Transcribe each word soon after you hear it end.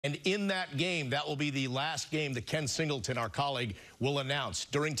And in that game, that will be the last game that Ken Singleton, our colleague, will announce.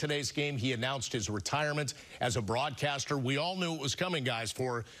 During today's game, he announced his retirement as a broadcaster. We all knew it was coming, guys,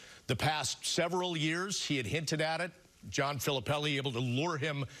 for the past several years. He had hinted at it. John Filippelli able to lure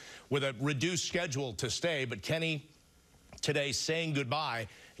him with a reduced schedule to stay. But Kenny today saying goodbye.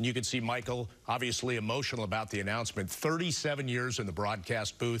 And you can see Michael obviously emotional about the announcement. 37 years in the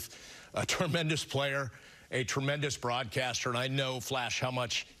broadcast booth, a tremendous player, a tremendous broadcaster, and I know, Flash, how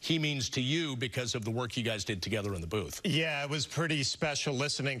much he means to you because of the work you guys did together in the booth. Yeah, it was pretty special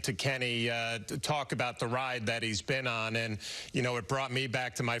listening to Kenny talk about the ride that he's been on, and, you know, it brought me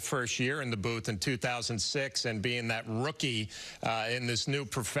back to my first year in the booth in 2006 and being that rookie in this new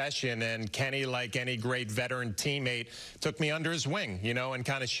profession, and Kenny, like any great veteran teammate, took me under his wing, you know, and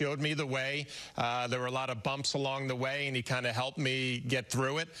kind of showed me the way. There were a lot of bumps along the way, and he kind of helped me get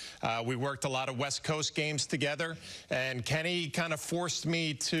through it. We worked a lot of West Coast games together, and Kenny kind of forced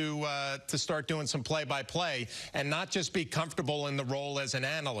me to start doing some play-by-play and not just be comfortable in the role as an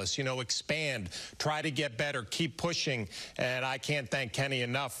analyst, you know, expand, try to get better, keep pushing. And I can't thank Kenny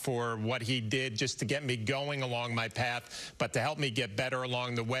enough for what he did just to get me going along my path, but to help me get better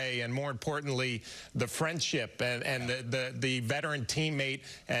along the way, and more importantly, the friendship and the veteran teammate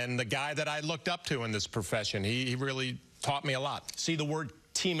and the guy that I looked up to in this profession. He really taught me a lot. See, the word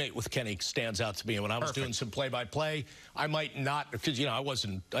teammate with Kenny stands out to me. When I was doing some play-by-play, I might not, because, you know,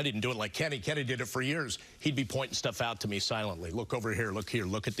 I didn't do it like Kenny. Kenny did it for years. He'd be pointing stuff out to me silently. Look over here,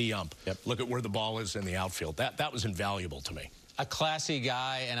 look at the ump. Yep. Look at where the ball is in the outfield. That was invaluable to me. A classy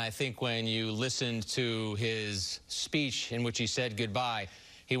guy, and I think when you listened to his speech in which he said goodbye,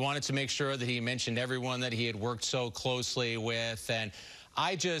 he wanted to make sure that he mentioned everyone that he had worked so closely with, and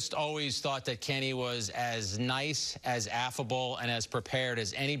I just always thought that Kenny was as nice, as affable, and as prepared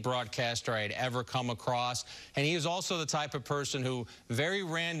as any broadcaster I had ever come across. And he was also the type of person who very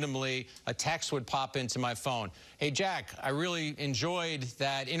randomly a text would pop into my phone. Hey, Jack, I really enjoyed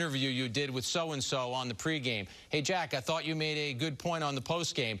that interview you did with so-and-so on the pregame. Hey, Jack, I thought you made a good point on the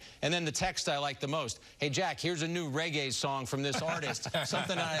postgame. And then the text I liked the most. Hey, Jack, here's a new reggae song from this artist,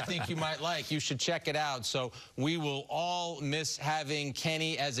 something that I think you might like. You should check it out. So we will all miss having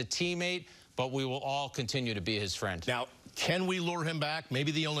Kenny as a teammate, but we will all continue to be his friend. Now, can we lure him back?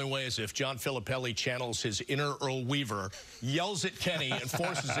 Maybe the only way is if John Filippelli channels his inner Earl Weaver, yells at Kenny, and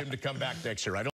forces him to come back next year.